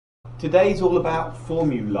Today's all about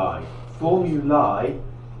formulae. Formulae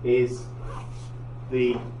is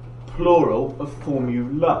the plural of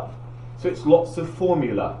formula. So it's lots of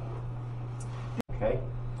formula. Okay,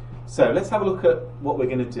 so let's have a look at what we're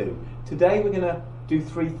going to do. Today we're going to do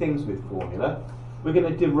three things with formula. We're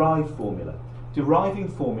going to derive formula. Deriving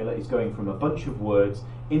formula is going from a bunch of words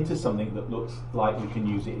into something that looks like we can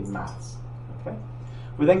use it in maths. Okay?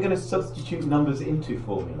 We're then going to substitute numbers into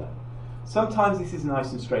formula. Sometimes this is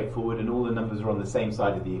nice and straightforward and all the numbers are on the same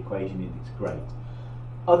side of the equation and it's great.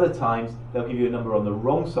 Other times they'll give you a number on the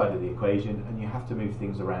wrong side of the equation and you have to move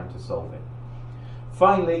things around to solve it.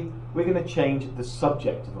 Finally, we're going to change the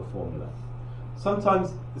subject of a formula.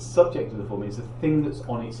 Sometimes the subject of the formula is a thing that's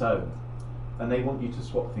on its own and they want you to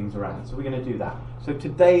swap things around. So we're going to do that. So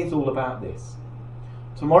today is all about this.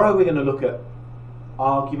 Tomorrow we're going to look at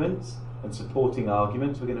arguments and supporting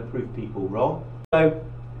arguments. We're going to prove people wrong. So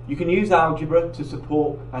you can use algebra to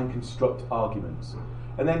support and construct arguments.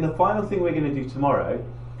 And then the final thing we're going to do tomorrow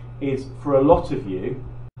is, for a lot of you,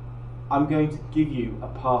 I'm going to give you a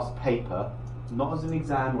past paper, not as an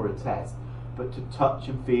exam or a test, but to touch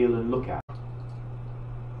and feel and look at.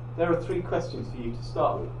 There are three questions for you to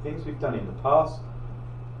start with, things we've done in the past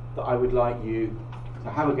that I would like you to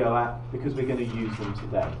have a go at because we're going to use them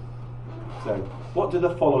today. So, what do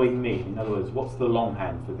the following mean? In other words, what's the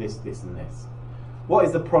longhand for this, this and this? What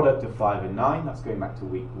is the product of 5 and 9? That's going back to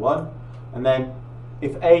week 1. And then,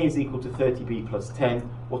 if A is equal to 30B plus 10,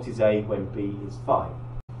 what is A when B is 5?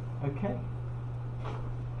 Okay?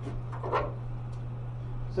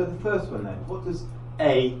 So the first one then, what does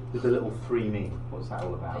A with the little 3 mean? What's that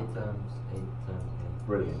all about? 8 times 8.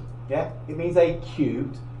 Brilliant. Yeah? It means A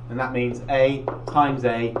cubed, and that means A times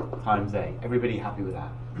A times A. Everybody happy with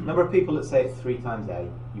that? Number of people that say it's 3 times A,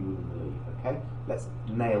 you wouldn't believe, okay? Let's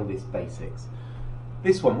nail this basics.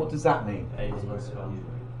 This one, what does that mean? A is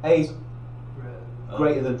A's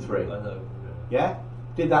greater than 3. Yeah?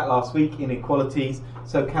 Did that last week, inequalities.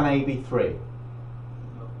 So can A be 3?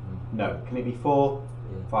 No. Can it be 4?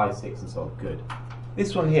 Yeah. 5, 6 and so on. Good.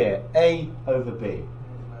 This one here, A over B.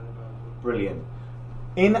 Brilliant.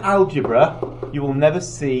 In algebra, you will never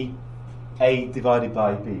see A divided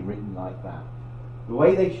by B written like that. The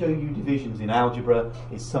way they show you divisions in algebra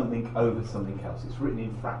is something over something else. It's written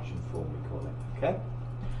in fraction form, we call it. Okay?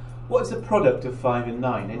 What is the product of 5 and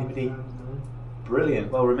 9? Anybody? Brilliant.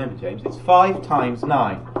 Well, remember, James, it's 5 times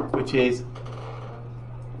 9, which is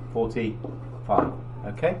 45.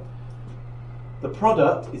 Okay? The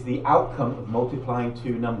product is the outcome of multiplying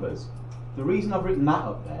two numbers. The reason I've written that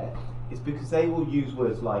up there is because they will use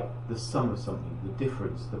words like the sum of something, the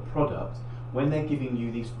difference, the product, when they're giving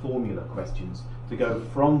you these formula questions to go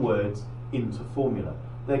from words into formula.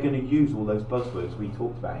 They're going to use all those buzzwords we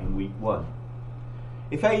talked about in week 1.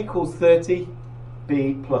 If A equals 30,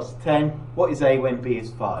 B plus 10, what is A when B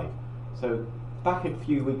is 5? So back a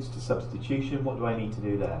few weeks to substitution, what do I need to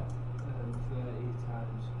do there? 30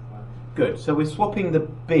 times 5. Good, so we're swapping the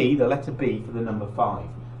B, the letter B, for the number 5.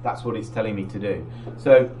 That's what it's telling me to do.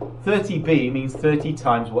 So 30B means 30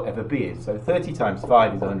 times whatever B is. So 30 times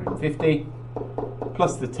 5 is 150,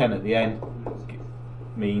 plus the 10 at the end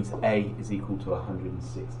means A is equal to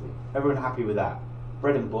 160. Everyone happy with that?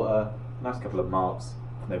 Bread and butter, nice couple of marks,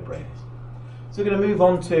 no brainers. So we're going to move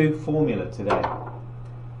on to formula today.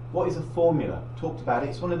 What is a formula? Talked about it.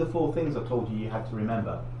 It's one of the 4 things I told you had to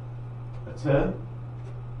remember. A term,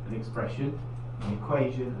 an expression, an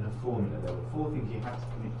equation and a formula. There were 4 things you had to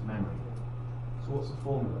commit to memory. So what's a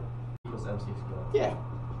formula? equals MC squared. Yeah.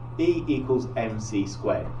 E equals mc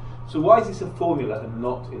squared. So why is this a formula and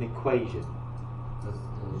not an equation?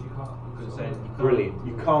 Brilliant.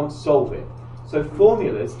 You can't solve it. So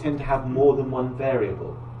formulas tend to have more than one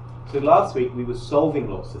variable. So last week we were solving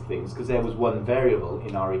lots of things because there was one variable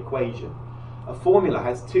in our equation. A formula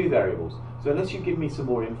has 2 variables. So unless you give me some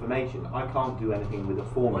more information, I can't do anything with a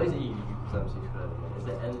formula. What is E equals MC squared? Is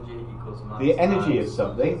the energy equals mass? The energy of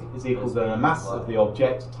something is equal to the mass of the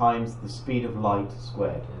object times the speed of light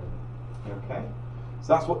squared. Yeah. Okay?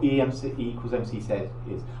 So that's what E equals mc says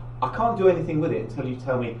is. I can't do anything with it until you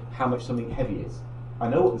tell me how much something heavy is. I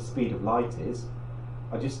know what the speed of light is,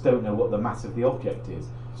 I just don't know what the mass of the object is.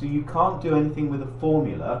 So you can't do anything with a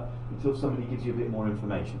formula until somebody gives you a bit more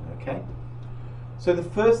information, okay? So the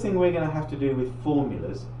first thing we're going to have to do with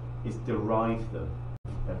formulas is derive them,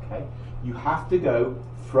 okay? You have to go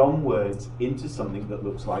from words into something that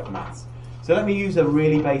looks like maths. So let me use a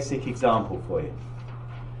really basic example for you.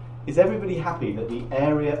 Is everybody happy that the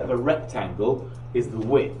area of a rectangle is the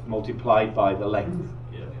width multiplied by the length?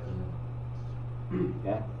 Yeah.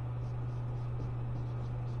 Yeah?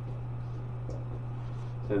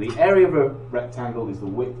 So the area of a rectangle is the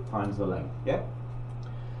width times the length, yeah?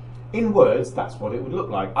 In words, that's what it would look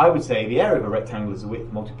like. I would say the area of a rectangle is the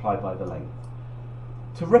width multiplied by the length.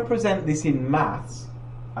 To represent this in maths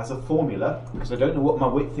as a formula, because I don't know what my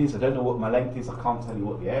width is, I don't know what my length is, I can't tell you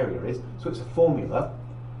what the area is, so it's a formula.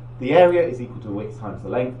 The area is equal to the width times the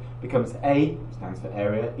length, becomes A, stands for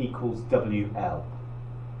area, equals WL.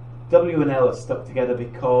 W and L are stuck together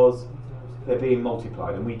because they're being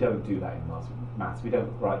multiplied, and we don't do that in maths. We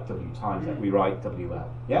don't write W times that, we write WL,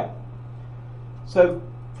 yeah? So,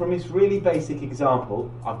 from this really basic example,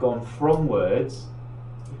 I've gone from words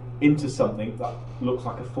into something that looks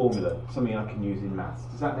like a formula, something I can use in maths.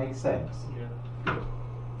 Does that make sense? Yeah.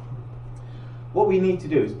 What we need to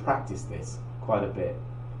do is practice this quite a bit.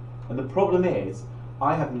 And the problem is,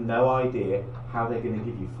 I have no idea how they're going to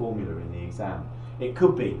give you formula in the exam. It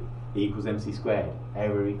could be E equals mc squared,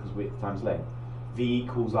 area equals width times length, V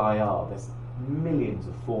equals IR. There's millions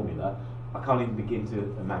of formula I can't even begin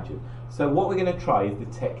to imagine. So what we're going to try is the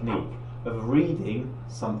technique of reading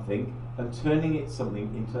something and turning it something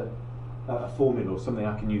into a formula or something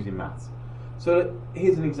I can use in maths. So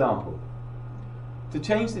here's an example. To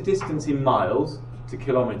change the distance in miles to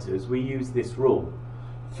kilometres, we use this rule.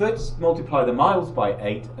 First multiply the miles by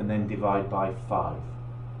 8 and then divide by 5.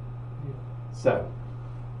 So,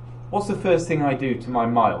 what's the first thing I do to my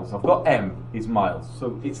miles? I've got M is miles,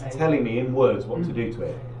 so it's telling me in words what to do to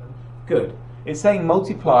it. Good. It's saying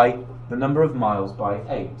multiply the number of miles by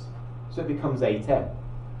 8. So it becomes 8M.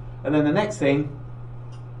 And then the next thing,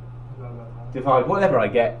 divide whatever I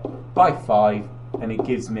get by 5, and it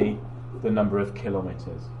gives me the number of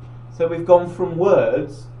kilometres. So we've gone from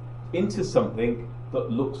words into something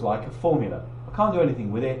that looks like a formula. I can't do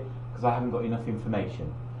anything with it because I haven't got enough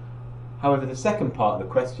information. However, the second part of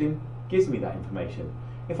the question gives me that information.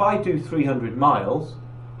 If I do 300 miles,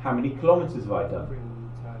 how many kilometres have I done?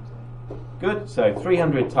 300 times 8. Good, so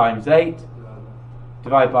 300 times 8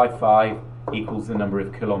 divided by 5 equals the number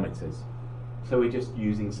of kilometres. So we're just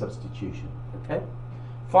using substitution, okay?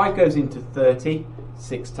 5 goes into 30,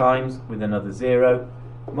 6 times with another 0.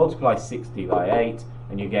 Multiply 60 by 8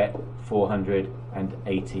 and you get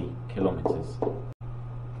 480 kilometres.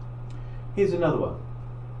 Here's another one.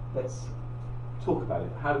 Let's talk about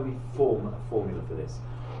it. How do we form a formula for this?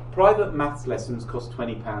 Private maths lessons cost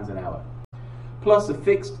 £20 an hour, plus a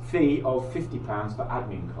fixed fee of £50 for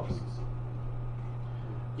admin costs.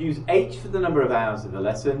 Use H for the number of hours of a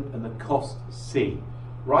lesson and the cost C.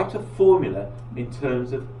 Write a formula in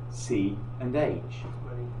terms of C and H.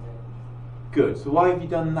 Good. So why have you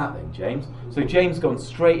done that then, James? So James gone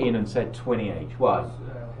straight in and said 20H. Why? H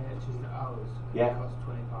is the hours. Yeah. It costs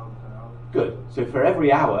 £20 per hour. Good. So for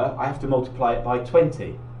every hour, I have to multiply it by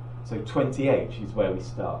 20. So 20H is where we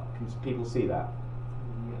start. Can people see that?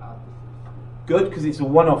 You add the Good, because it's a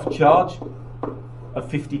one-off charge of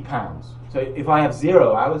 £50. So if I have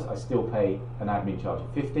 0 hours, I still pay an admin charge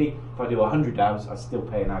of 50. If I do 100 hours, I still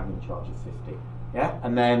pay an admin charge of 50. Yeah?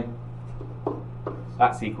 And then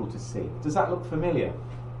that's equal to C. Does that look familiar?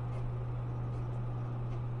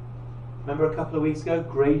 Remember a couple of weeks ago,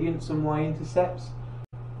 gradients and y-intercepts?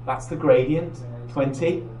 That's the gradient,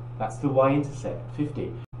 20. That's the y-intercept,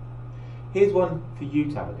 50. Here's one for you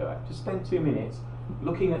to have a go at. Just spend 2 minutes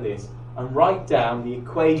looking at this and write down the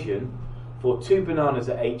equation for 2 bananas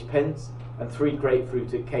at h pence and 3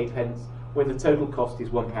 grapefruit at k pence when the total cost is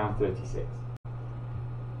 £1.36.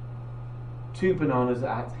 2 bananas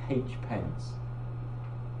at h pence.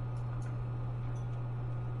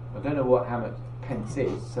 I don't know how much pence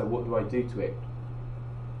is, so what do I do to it?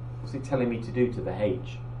 What's it telling me to do to the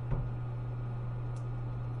h?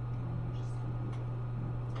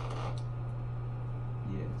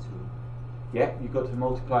 Yeah, you've got to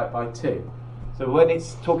multiply it by 2. So when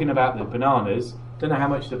it's talking about the bananas, don't know how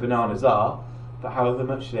much the bananas are, but however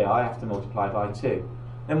much they are, I have to multiply by 2.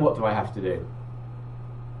 Then what do I have to do?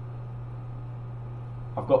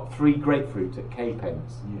 I've got 3 grapefruit at k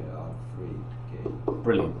pence. Yeah, 3. Okay.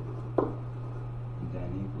 Brilliant.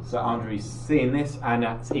 Then equals. So Andrew's seeing this, and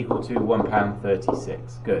that's equal to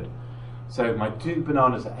 £1.36. Good. So my 2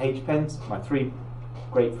 bananas at h pence, my 3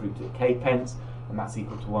 grapefruit at k pence, and that's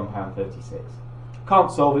equal to £1.36.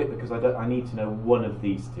 Can't solve it because I need to know one of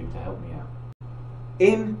these two to help me out.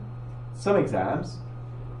 In some exams,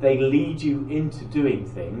 they lead you into doing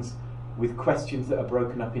things with questions that are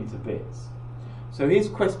broken up into bits. So here's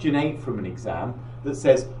question 8 from an exam that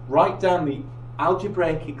says, write down the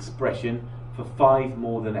algebraic expression for 5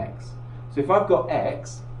 more than x. So if I've got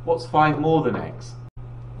x, what's 5 more than x?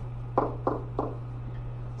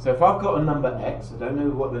 So if I've got a number x, I don't know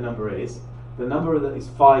what the number is, the number that is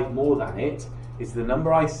 5 more than it is the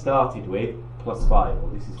number I started with plus 5.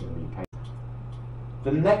 Well, this is going to be painful.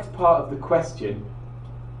 The next part of the question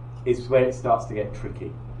is where it starts to get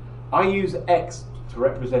tricky. I use x to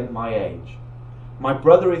represent my age. My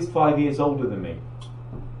brother is 5 years older than me.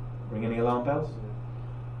 Ring any alarm bells?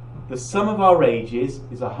 The sum of our ages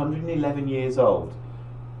is 111 years old.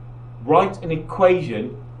 Write an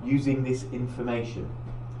equation using this information.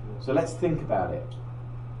 So let's think about it.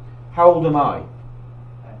 How old am I?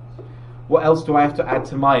 X. What else do I have to add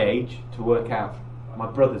to my age to work out my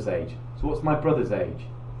brother's age? So what's my brother's age?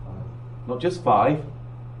 5. Not just 5,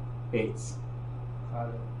 it's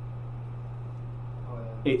 5. Oh yeah.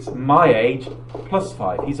 it's my age plus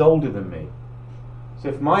 5. He's older than me. So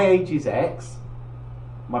if my age is x,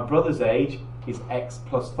 my brother's age is x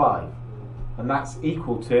plus 5. And that's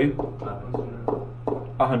equal to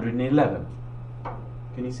 111.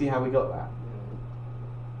 Can you see how we got that?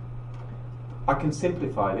 I can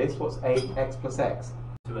simplify this. What's x plus x?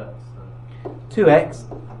 2x. 2x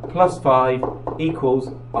plus 5 equals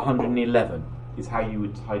 111 is how you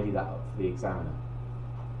would tidy that up for the examiner.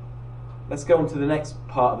 Let's go on to the next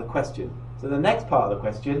part of the question. So the next part of the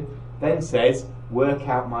question then says, work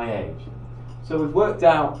out my age. So we've worked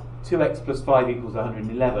out 2x plus 5 equals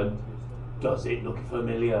 111. Does it look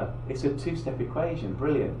familiar? It's a two-step equation.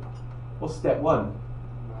 Brilliant. What's step 1?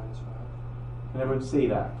 Minus 5. Can everyone see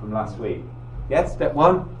that from last week? Yes, step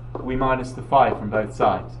 1, we minus the 5 from both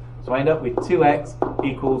sides. So I end up with 2x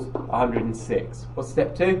equals 106. What's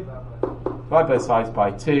step 2? Divide both sides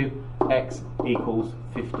by 2, x equals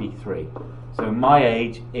 53. So my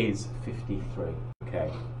age is 53.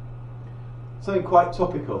 Okay. Something quite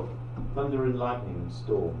topical, thunder and lightning and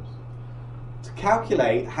storms. To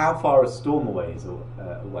calculate how far a storm away is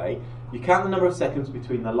away, you count the number of seconds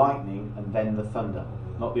between the lightning and then the thunder,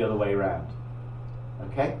 not the other way around.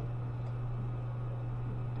 Okay?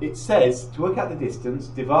 It says, to work out the distance,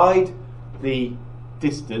 divide the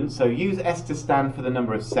distance, so use s to stand for the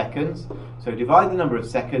number of seconds, so divide the number of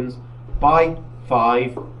seconds by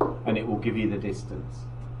 5 and it will give you the distance.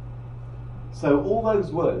 So all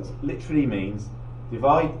those words literally means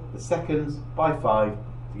divide the seconds by 5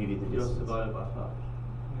 to give you the Yours distance. divided by 5.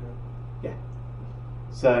 Yeah.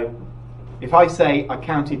 So if I say I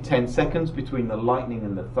counted 10 seconds between the lightning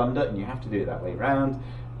and the thunder, and you have to do it that way round,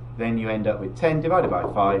 then you end up with 10 divided by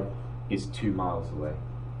 5 is 2 miles away.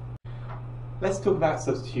 Let's talk about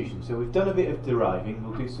substitution. So we've done a bit of deriving.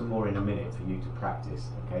 We'll do some more in a minute for you to practice.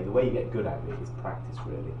 Okay, the way you get good at it is practice,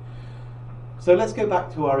 really. So let's go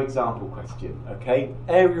back to our example question. Okay,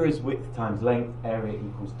 area is width times length. Area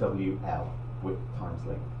equals WL, width times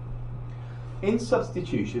length. In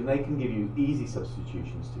substitution, they can give you easy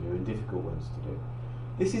substitutions to do and difficult ones to do.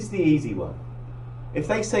 This is the easy one. If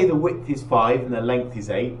they say the width is 5 and the length is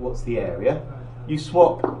 8, what's the area? You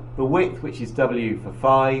swap the width, which is W, for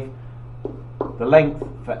 5, the length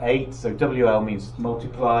for 8, so WL means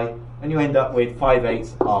multiply, and you end up with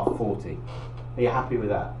 5/8 are 40. Are you happy with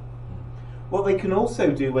that? What they can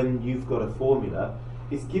also do when you've got a formula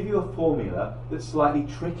is give you a formula that's slightly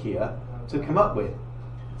trickier to come up with.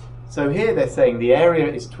 So here they're saying the area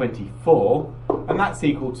is 24, and that's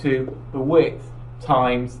equal to the width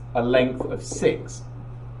times a length of 6.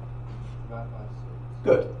 Divide by 6.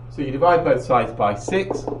 Good. So you divide both sides by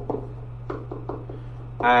 6,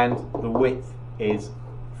 and the width is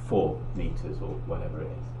 4 meters or whatever it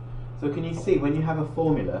is. So can you see, when you have a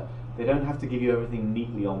formula, they don't have to give you everything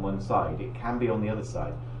neatly on one side. It can be on the other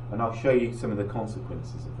side, and I'll show you some of the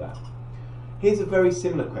consequences of that. Here's a very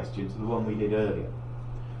similar question to the one we did earlier.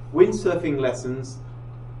 Windsurfing lessons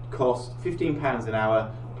cost £15 an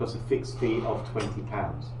hour plus a fixed fee of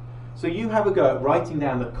 £20. So you have a go at writing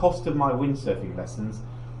down the cost of my windsurfing lessons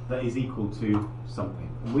that is equal to something.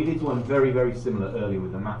 And we did one very, very similar earlier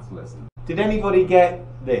with the maths lesson. Did anybody get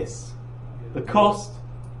this? The cost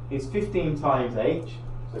is 15 times h,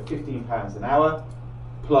 so £15 an hour,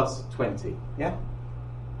 plus 20. Yeah?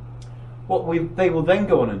 What they will then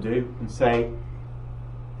go on and do and say,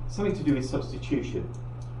 something to do with substitution.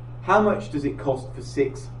 How much does it cost for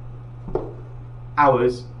 6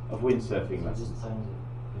 hours of windsurfing lessons? Just times it.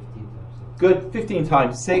 15 times 6. Good. 15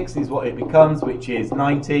 times 6 is what it becomes, which is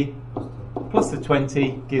 90. Plus the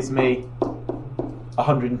 20 gives me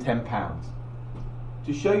 £110.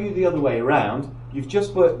 To show you the other way around, you've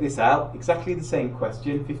just worked this out, exactly the same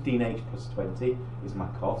question, 15h plus 20 is my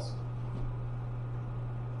cost.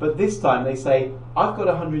 But this time they say, I've got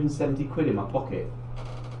 170 quid in my pocket.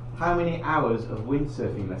 How many hours of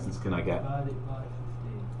windsurfing lessons can I get? Divide it by 15.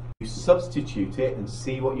 You substitute it and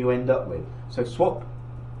see what you end up with. So swap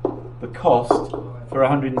the cost for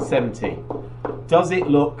 170. Does it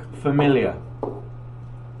look familiar?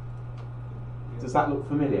 Does that look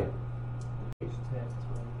familiar?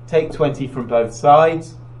 take 20 from both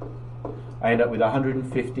sides. I end up with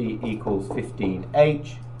 150 equals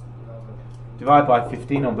 15h. Divide by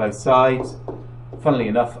 15 on both sides. Funnily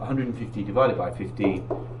enough, 150 divided by 15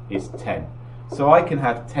 is 10. So I can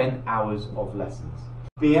have 10 hours of lessons.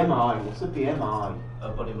 BMI, what's a BMI? A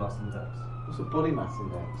body mass index. What's a body mass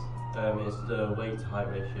index? It's the weight to height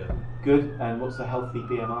ratio. Good, and what's a healthy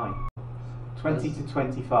BMI? 20 to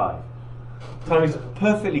 25. Tom is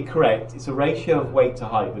perfectly correct. It's a ratio of weight to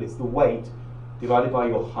height, but it's the weight divided by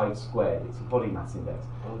your height squared. It's a body mass index.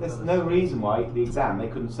 There's no reason why the exam they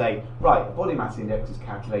couldn't say, right, a body mass index is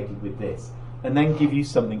calculated with this, and then give you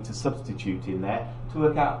something to substitute in there to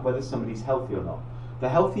work out whether somebody's healthy or not. The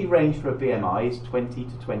healthy range for a BMI is 20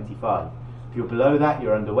 to 25. If you're below that,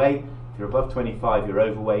 you're underweight. If you're above 25, you're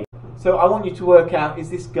overweight. So I want you to work out, is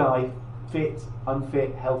this guy fit,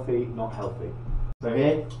 unfit, healthy, not healthy? So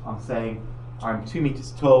here, I'm saying I'm 2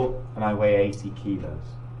 meters tall and I weigh 80 kilos.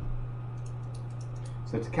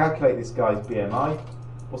 So to calculate this guy's BMI,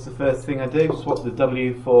 what's the first thing I do? Swap the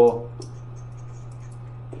W for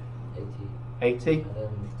 80. And then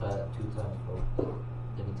 2 times 4.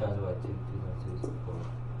 Then you times it by 2. 2 times 2 is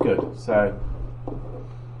 4. Good. So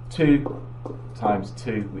 2 times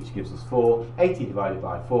 2, which gives us 4. 80 divided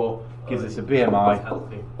by 4 gives us a BMI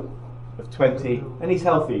of 20, and he's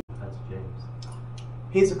healthy. That's James.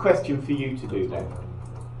 Here's a question for you to do then.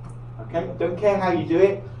 Okay? Don't care how you do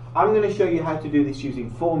it. I'm going to show you how to do this using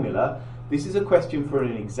formula. This is a question for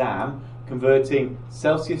an exam, converting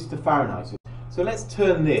Celsius to Fahrenheit. So let's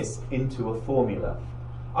turn this into a formula.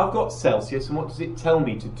 I've got Celsius, and what does it tell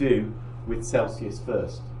me to do with Celsius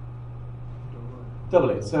first? Double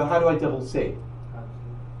it. So how do I double C?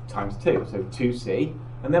 Times 2. So 2C.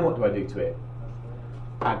 And then what do I do to it?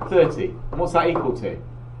 Add 30. And what's that equal to?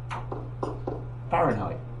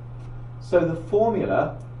 Fahrenheit. So the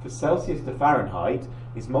formula for Celsius to Fahrenheit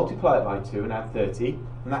is multiply it by 2 and add 30,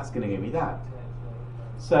 and that's going to give me that.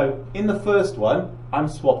 So in the first one, I'm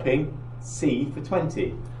swapping C for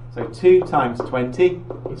 20. So 2 times 20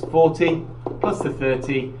 is 40, plus the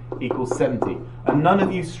 30 equals 70. And none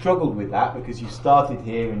of you struggled with that because you started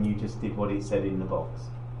here and you just did what it said in the box.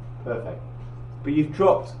 Perfect. But you've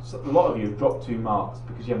dropped, a lot of you have dropped 2 marks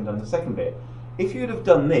because you haven't done the second bit. If you'd have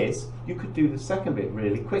done this, you could do the second bit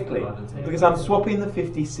really quickly because I'm swapping the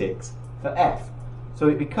 56 for F. So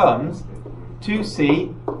it becomes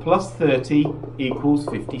 2C plus 30 equals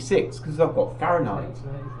 56 because I've got Fahrenheit.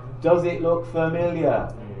 Does it look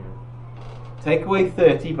familiar? Take away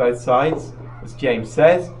 30 both sides, as James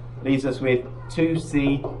says, leaves us with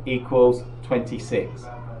 2C equals 26.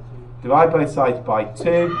 Divide both sides by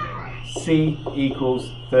 2, C equals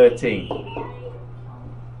 13.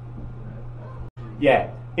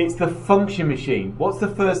 Yeah, it's the function machine. What's the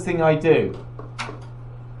first thing I do?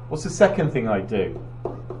 What's the second thing I do?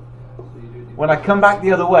 When I come back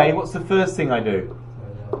the other way, what's the first thing I do?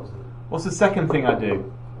 What's the second thing I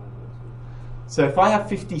do? So if I have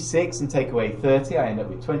 56 and take away 30, I end up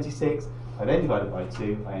with 26. I then divide it by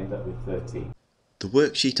 2, I end up with 13. The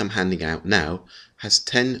worksheet I'm handing out now has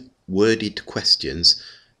 10 worded questions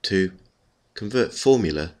to convert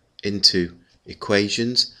formula into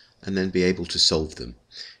equations and then be able to solve them.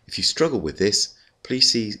 If you struggle with this,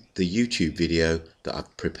 please see the YouTube video that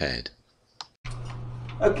I've prepared.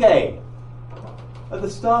 Okay, at the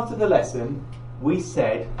start of the lesson, we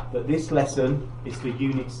said that this lesson is for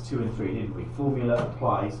units 2 and 3, didn't we? Formula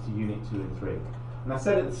applies to unit 2 and 3. And I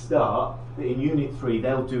said at the start that in unit 3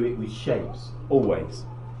 they'll do it with shapes, always.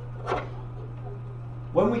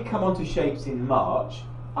 When we come on to shapes in March,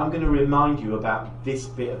 I'm going to remind you about this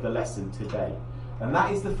bit of the lesson today. And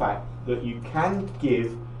that is the fact that you can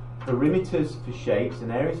give perimeters for shapes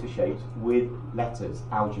and areas for shapes with letters,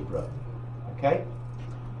 algebra. Okay?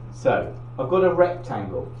 So, I've got a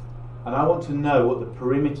rectangle, and I want to know what the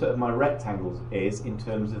perimeter of my rectangle is in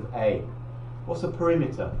terms of A. What's a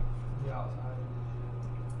perimeter?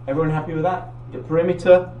 Everyone happy with that? The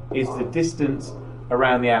perimeter is the distance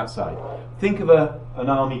around the outside. Think of an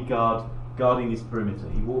army guard guarding this perimeter.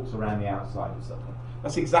 He walks around the outside or something.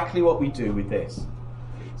 That's exactly what we do with this.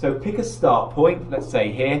 So pick a start point, let's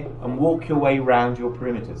say here, and walk your way around your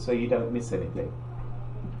perimeter so you don't miss anything.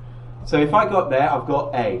 So if I got there, I've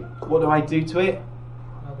got A. What do I do to it?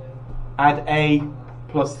 Add A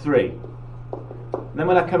plus 3. And then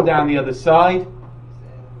when I come down the other side,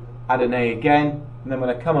 add an A again. And then when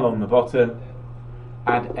I come along the bottom,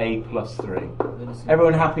 add A plus 3.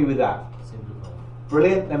 Everyone happy with that?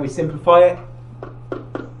 Brilliant. Then we simplify it.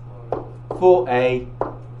 4A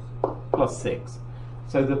plus 6.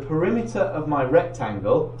 So the perimeter of my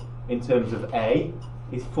rectangle in terms of A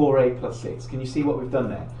is 4A plus 6. Can you see what we've done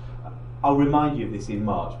there? I'll remind you of this in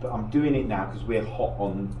March, but I'm doing it now because we're hot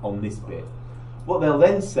on this bit. What they'll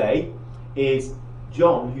then say is,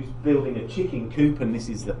 John, who's building a chicken coop, and this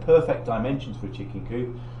is the perfect dimensions for a chicken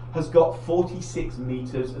coop, has got 46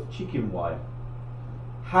 metres of chicken wire.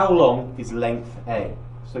 How long is length A?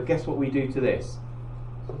 So guess what we do to this?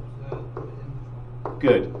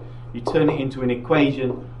 Good. You turn it into an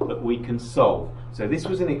equation that we can solve. So this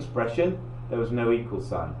was an expression, there was no equal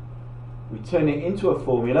sign. We turn it into a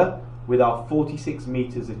formula with our 46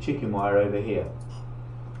 metres of chicken wire over here.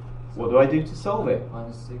 What do I do to solve it?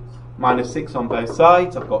 -6. -6 on both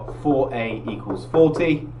sides. I've got 4a equals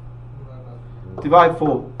 40. Divide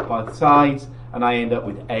 4 by the sides and I end up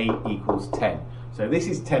with a equals 10. So this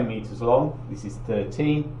is 10 metres long, this is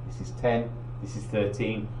 13, this is 10, this is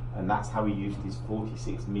 13, and that's how we use these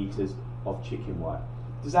 46 metres of chicken wire.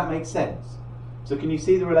 Does that make sense? So can you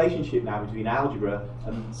see the relationship now between algebra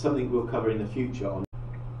and something we'll cover in the future?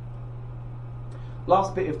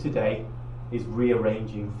 Last bit of today is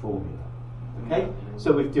rearranging formula. Okay,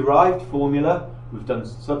 so we've derived formula, we've done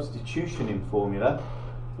substitution in formula.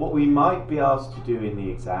 What we might be asked to do in the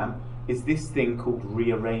exam is this thing called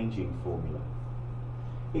rearranging formula.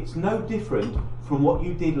 It's no different from what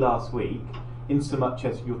you did last week in so much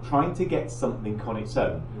as you're trying to get something on its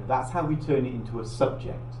own. That's how we turn it into a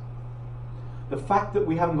subject. The fact that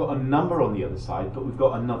we haven't got a number on the other side but we've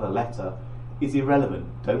got another letter is irrelevant.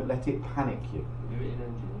 Don't let it panic you. We do it in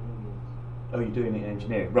engineering. Oh, you're doing it in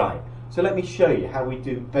engineering, right. So let me show you how we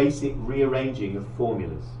do basic rearranging of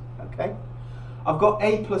formulas. Okay? I've got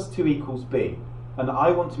a plus 2 equals b, and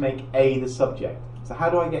I want to make a the subject. So how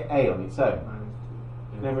do I get a on its own?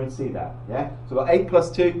 Can everyone see that? Yeah? So I've got a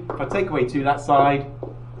plus 2. If I take away 2 that side,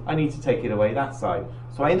 I need to take it away that side.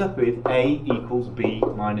 So I end up with a equals b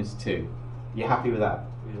minus 2. You happy with that?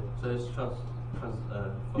 Yeah. So it's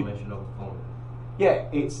transformation of a formula. Yeah,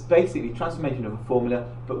 it's basically transformation of a formula,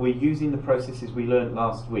 but we're using the processes we learned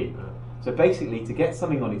last week. Yeah. So basically, to get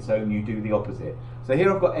something on its own, you do the opposite. So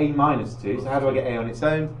here I've got a minus 2, so how do I get a on its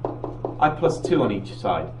own? I plus 2 on each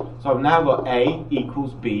side. So I've now got a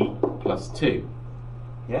equals b plus 2.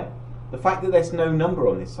 Yeah? The fact that there's no number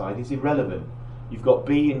on this side is irrelevant. You've got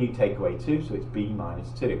b and you take away 2, so it's b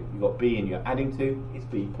minus 2. You've got b and you're adding 2, it's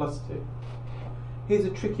b plus 2. Here's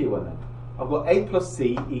a trickier one then. I've got a plus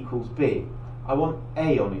c equals b. I want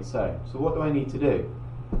a on its own. So what do I need to do?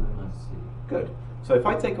 Good. So if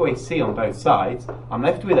I take away c on both sides, I'm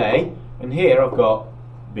left with a, and here I've got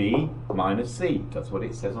b minus c. That's what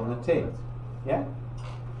it says on the tin. Yeah?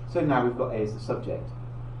 So now we've got a as the subject.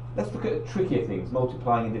 Let's look at trickier things,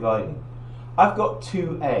 multiplying and dividing. I've got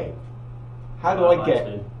 2a. How do I get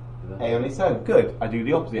a on its own? Good. I do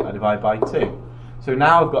the opposite. I divide by 2. So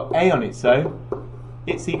now I've got a on its own.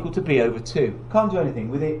 It's equal to b over 2. Can't do anything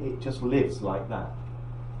with it. It just lives like that.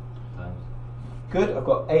 Good, I've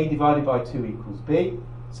got a divided by 2 equals b.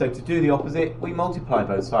 So to do the opposite, we multiply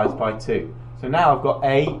both sides by 2. So now I've got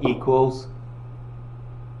a equals...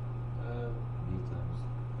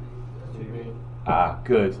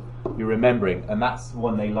 good. You're remembering. And that's the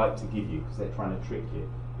one they like to give you because they're trying to trick you.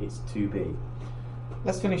 It's 2b.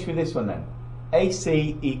 Let's finish with this one then.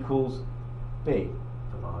 AC equals b.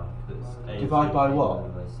 Divide by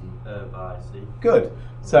what? By c. Good.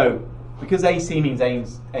 So, because AC means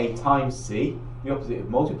a times c, the opposite of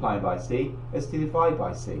multiplying by c is to divide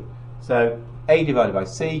by c. So a divided by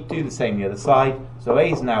c, do the same the other side. So a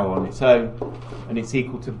is now on its own, and it's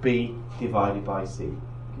equal to b divided by c.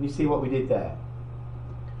 Can you see what we did there?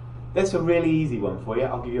 That's a really easy one for you.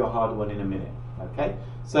 I'll give you a harder one in a minute. Okay?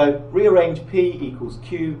 So rearrange p equals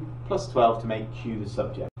q plus 12 to make q the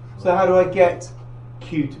subject. So how do I get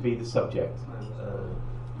q to be the subject?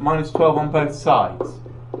 Minus 12 on both sides.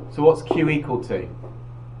 So what's q equal to?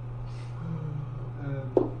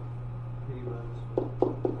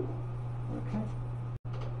 Okay.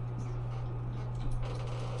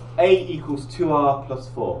 A equals 2r plus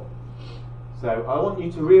 4. So I want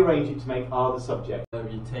you to rearrange it to make r the subject. So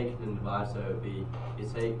you take it and divide, so it would be, you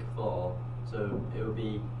take 4, so it would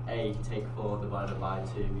be a take 4 divided by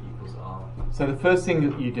 2 equals r. So the first thing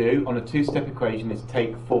that you do on a two-step equation is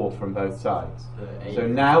take 4 from both sides. So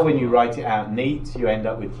now when you write it out neat, you end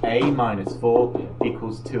up with a minus 4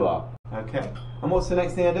 equals 2r. Okay. And what's the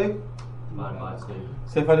next thing I do? Divide by 2.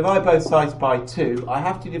 So if I divide both sides by 2, I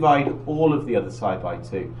have to divide all of the other side by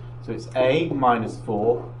 2. So it's a minus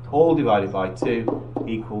 4, all divided by 2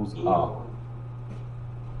 equals r.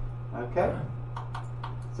 Okay?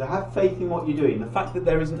 So have faith in what you're doing. The fact that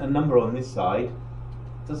there isn't a number on this side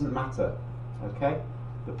doesn't matter. Okay?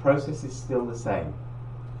 The process is still the same.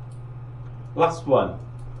 Last one.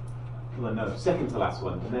 Well, no, second to last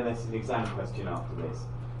one. And then there's an exam question after this.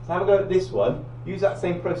 So have a go at this one. Use that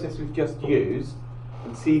same process we've just used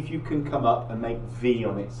and see if you can come up and make V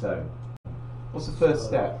on its own. What's the first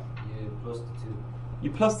step? You plus the 2.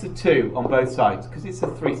 You plus the 2 on both sides because it's a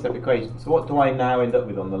 3-step equation. So what do I now end up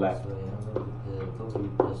with on the left? So you have total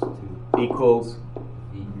plus 2 Equals.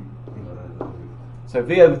 V. So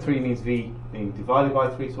V over 3 means V being divided by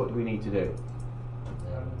 3. So what do we need to do?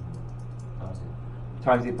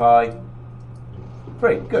 Times it by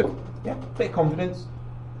 3. Good. Yeah, bit of confidence.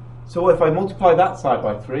 So if I multiply that side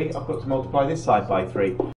by 3, I've got to multiply this side by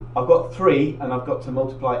 3. I've got 3 and I've got to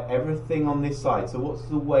multiply everything on this side. So what's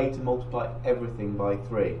the way to multiply everything by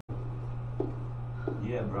 3?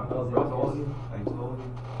 Yeah, bro.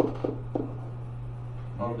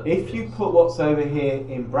 If you put what's over here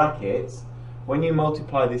in brackets, when you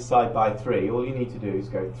multiply this side by 3, all you need to do is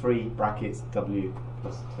go 3 brackets W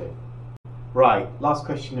plus 2. Right, last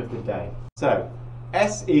question of the day. So,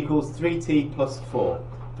 S equals 3t plus 4.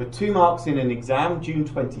 For 2 marks in an exam, June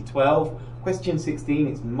 2012, question 16,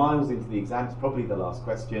 it's miles into the exam, it's probably the last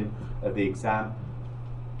question of the exam.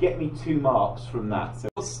 Get me 2 marks from that. So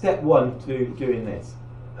what's step 1 to doing this?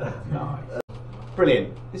 Nice.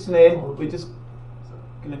 Brilliant. Listen in, we're just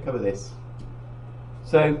going to cover this.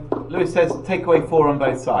 So, Lewis says take away 4 on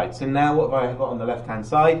both sides. So now what have I got on the left hand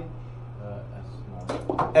side?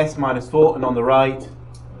 S minus 4, and on the right?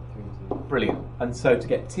 Brilliant. And so to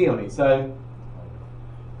get t on its own,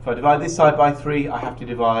 if I divide this side by 3, I have to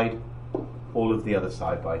divide all of the other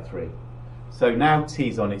side by 3. So now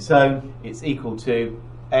t's on its own, it's equal to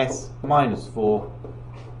s minus 4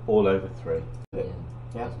 all over 3.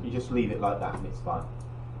 Yeah, you just leave it like that and it's fine.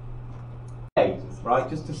 Okay, right,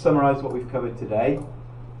 just to summarise what we've covered today.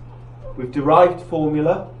 We've derived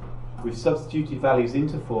formula, we've substituted values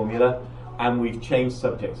into formula, and we've changed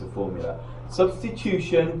subjects of formula.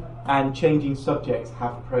 Substitution and changing subjects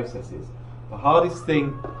have processes. The hardest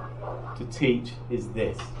thing to teach is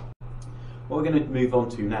this. What we're going to move on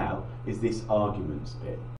to now is this arguments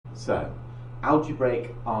bit. So,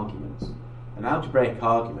 algebraic arguments. An algebraic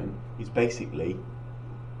argument is basically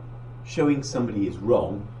showing somebody is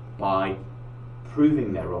wrong by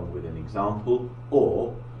proving they're wrong with an example,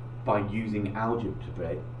 or by using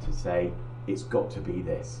algebra to say it's got to be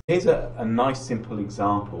this. Here's a nice simple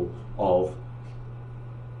example of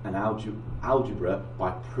an algebra by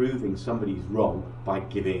proving somebody's wrong by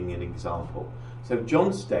giving an example. So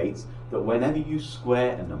John states that whenever you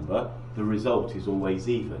square a number, the result is always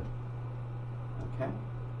even. Okay?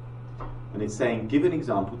 And it's saying give an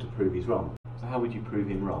example to prove he's wrong. So how would you prove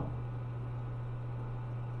him wrong?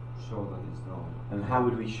 Show that it's wrong. And how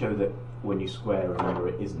would we show that when you square a number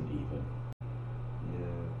it isn't even?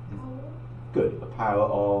 Good, a power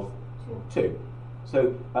of 2.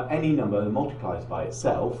 So any number that multiplies by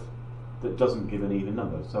itself that doesn't give an even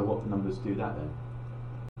number. So what numbers do that then?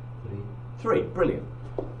 3, brilliant.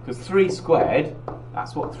 Because 3 squared,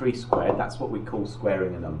 that's what 3 squared, that's what we call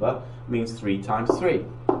squaring a number, means 3 times 3.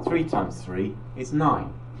 3 times 3 is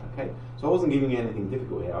 9. Okay? So I wasn't giving you anything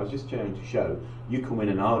difficult here, I was just trying to show you can win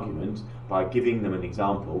an argument by giving them an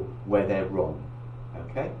example where they're wrong.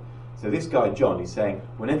 Okay? So this guy John is saying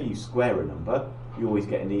whenever you square a number, you always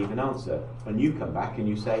get an even answer. And you come back and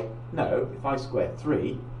you say, no, if I square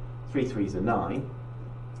 3, 3 3s are 9,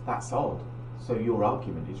 that's odd. So your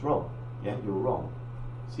argument is wrong. Yeah, you're wrong.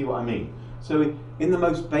 See what I mean? So in the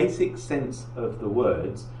most basic sense of the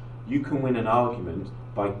words, you can win an argument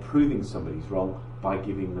by proving somebody's wrong by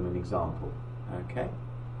giving them an example. Okay?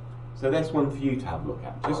 So that's one for you to have a look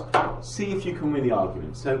at. Just see if you can win the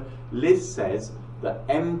argument. So Liz says that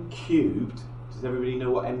m cubed, does everybody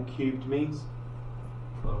know what m cubed means?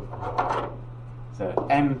 So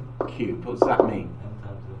m cubed, what does that mean?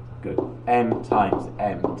 Good. M times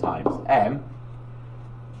m times m.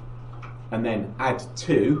 And then add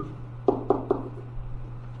 2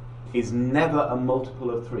 is never a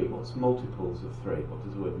multiple of 3. What's multiples of 3? What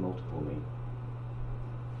does the word multiple mean?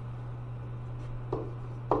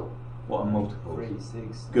 What are multiples? 3,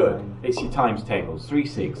 6. Good. 9. It's your times tables. 3,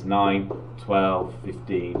 6, 9, 12,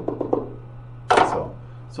 15, and so on.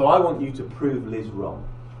 So I want you to prove Liz wrong.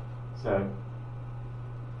 So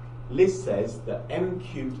Liz says that m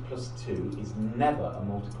cubed plus 2 is never a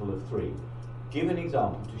multiple of 3. Give an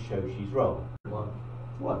example to show she's wrong. 1.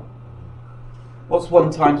 1. What's 1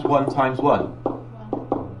 times 1 times 1?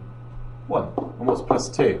 1. And what's plus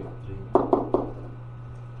 2? 3.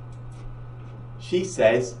 She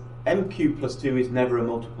says m cubed plus 2 is never a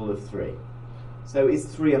multiple of 3. So is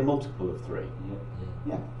 3 a multiple of 3?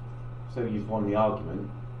 Yeah. So you've won the argument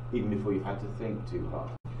even before you've had to think too hard.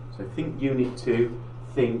 So think unit 2,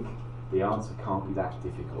 think the answer can't be that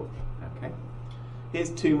difficult. Okay.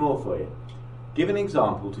 Here's 2 more for you. Give an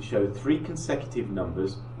example to show 3 consecutive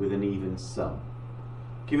numbers with an even sum.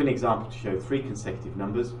 Give an example to show 3 consecutive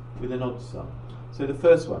numbers with an odd sum. So the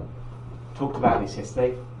first one, talked about this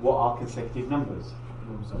yesterday. What are consecutive numbers?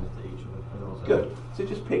 Numbers after each other. And also Good. So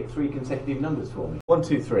just pick 3 consecutive numbers for me. 1,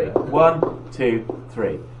 2, 3. 1, 2,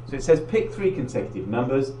 3. So it says pick 3 consecutive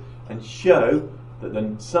numbers and show that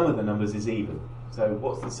the sum of the numbers is even. So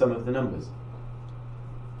what's the sum of the numbers?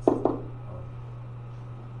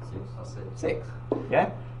 6. Yeah?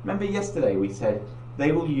 Remember yesterday we said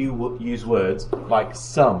they will use words like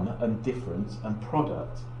sum and difference and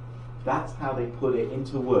product. That's how they put it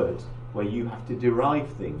into words where you have to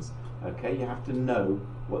derive things. Okay? You have to know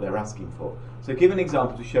what they're asking for. So give an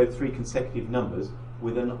example to show 3 consecutive numbers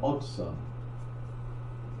with an odd sum.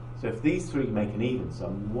 So if these 3 make an even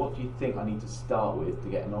sum, what do you think I need to start with to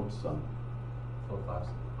get an odd sum? 4, 5,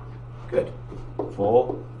 6. Good.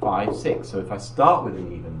 4, 5, 6. So if I start with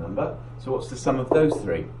an even number, so what's the sum of those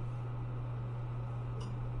 3?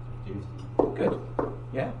 50. Good.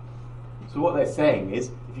 Yeah? So what they're saying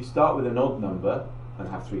is, if you start with an odd number and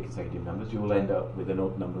have 3 consecutive numbers, you will end up with an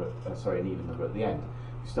odd number, an even number at the end.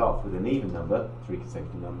 If you start off with an even number, 3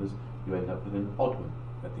 consecutive numbers, you end up with an odd one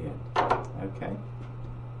at the end. Okay?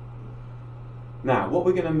 Now, what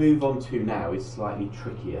we're going to move on to now is slightly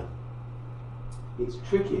trickier. It's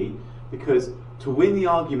tricky because to win the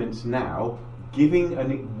arguments now, giving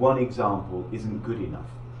one example isn't good enough.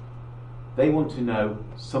 They want to know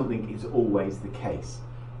something is always the case.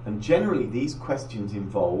 And generally these questions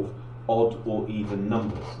involve odd or even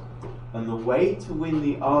numbers. And the way to win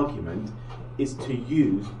the argument is to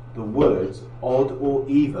use the words odd or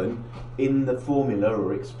even in the formula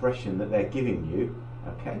or expression that they're giving you.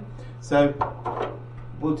 Okay? So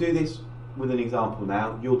we'll do this with an example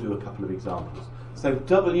now. You'll do a couple of examples. So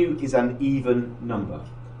W is an even number,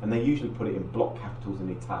 and they usually put it in block capitals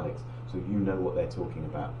and italics, so you know what they're talking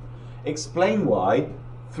about. Explain why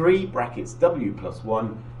 3 brackets W plus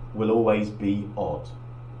 1 will always be odd.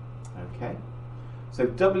 Okay? So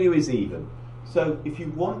W is even. So if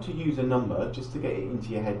you want to use a number, just to get it into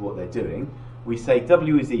your head what they're doing, we say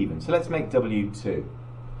W is even. So let's make W 2.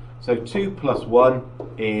 So 2 plus 1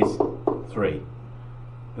 is 3.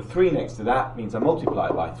 The 3 next to that means I multiply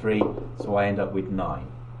it by 3, so I end up with 9.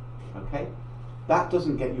 Okay? That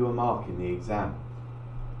doesn't get you a mark in the exam.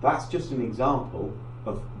 That's just an example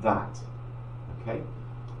of that. Okay?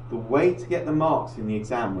 The way to get the marks in the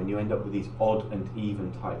exam when you end up with these odd and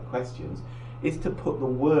even type questions is to put the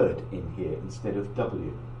word in here instead of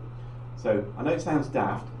W. So I know it sounds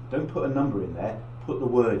daft, don't put a number in there, put the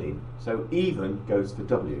word in. So even goes for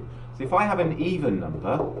W. So if I have an even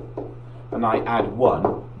number and I add 1,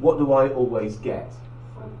 what do I always get?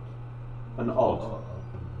 An odd.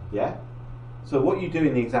 Yeah? So what you do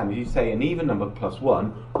in the exam is you say an even number plus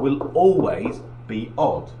 1 will always be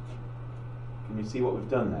odd. Can you see what we've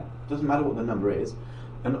done there? Doesn't matter what the number is.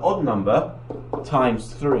 An odd number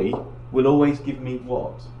times 3 will always give me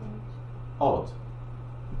what? Odd.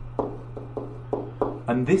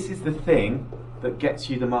 And this is the thing that gets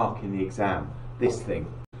you the mark in the exam. This thing.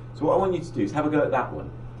 So what I want you to do is have a go at that one.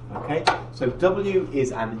 Okay? So W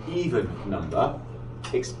is an even number.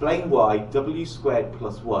 Explain why W squared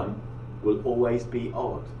plus 1 will always be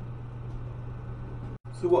odd.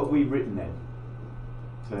 So what have we written then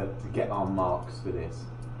to get our marks for this?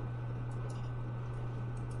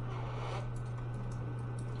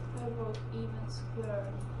 I wrote even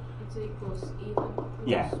squared. It equals even plus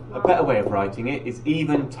Yeah, a 1. better way of writing it is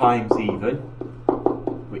even times even,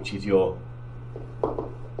 which is your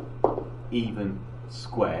even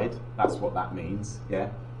squared. That's what that means, yeah?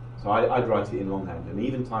 So I'd write it in longhand. An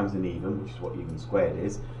even times an even, which is what even squared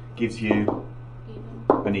is, gives you Even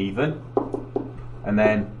an even, and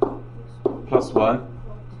then plus 1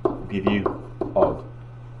 will give you odd.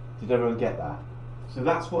 Did everyone get that? So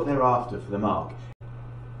that's what they're after for the mark.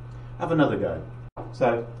 Have another go.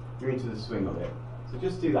 So you're into the swing of it. So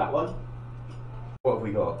just do that one. What have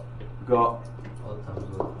we got? We've got Odd times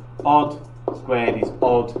odd. odd squared is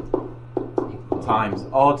odd Equals times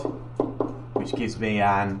odd, which gives me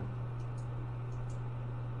an...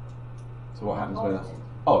 So what happens when that's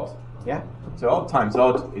odd? Yeah? So odd times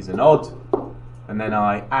odd is an odd, and then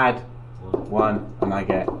I add 1 and I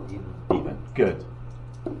get even. even. Good.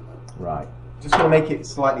 Right. Just going to make it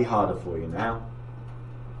slightly harder for you now.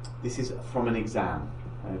 This is from an exam.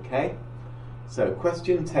 Okay? So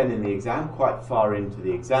question 10 in the exam, quite far into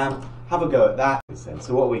the exam. Have a go at that.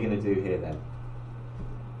 So what are we going to do here then?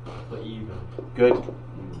 For even. Good.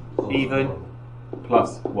 Even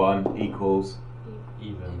plus 1 equals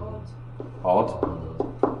Even. odd.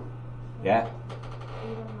 odd. Yeah?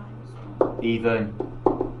 Even minus 1. Even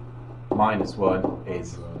minus 1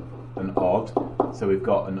 is an odd. So we've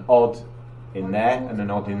got an odd in there and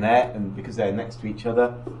an odd in there, and because they're next to each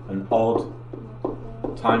other, an odd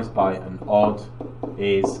times by an odd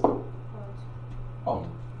is odd.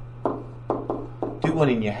 Do one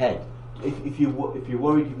in your head. If you're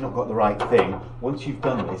worried you've not got the right thing, once you've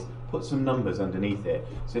done this, put some numbers underneath it.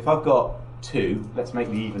 So if I've got 2, let's make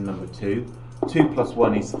the even number 2. 2 plus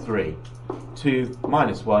 1 is 3. 2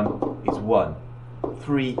 minus 1 is 1.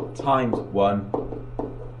 3 times 1,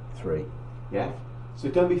 3. Yeah? So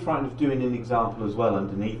don't be frightened of doing an example as well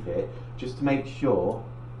underneath it, just to make sure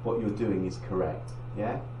what you're doing is correct.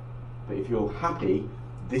 Yeah? But if you're happy,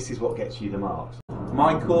 this is what gets you the marks.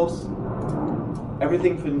 My course,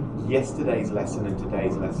 everything from yesterday's lesson and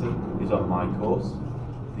today's lesson is on my course.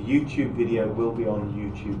 The YouTube video will be on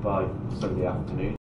YouTube by Sunday afternoon.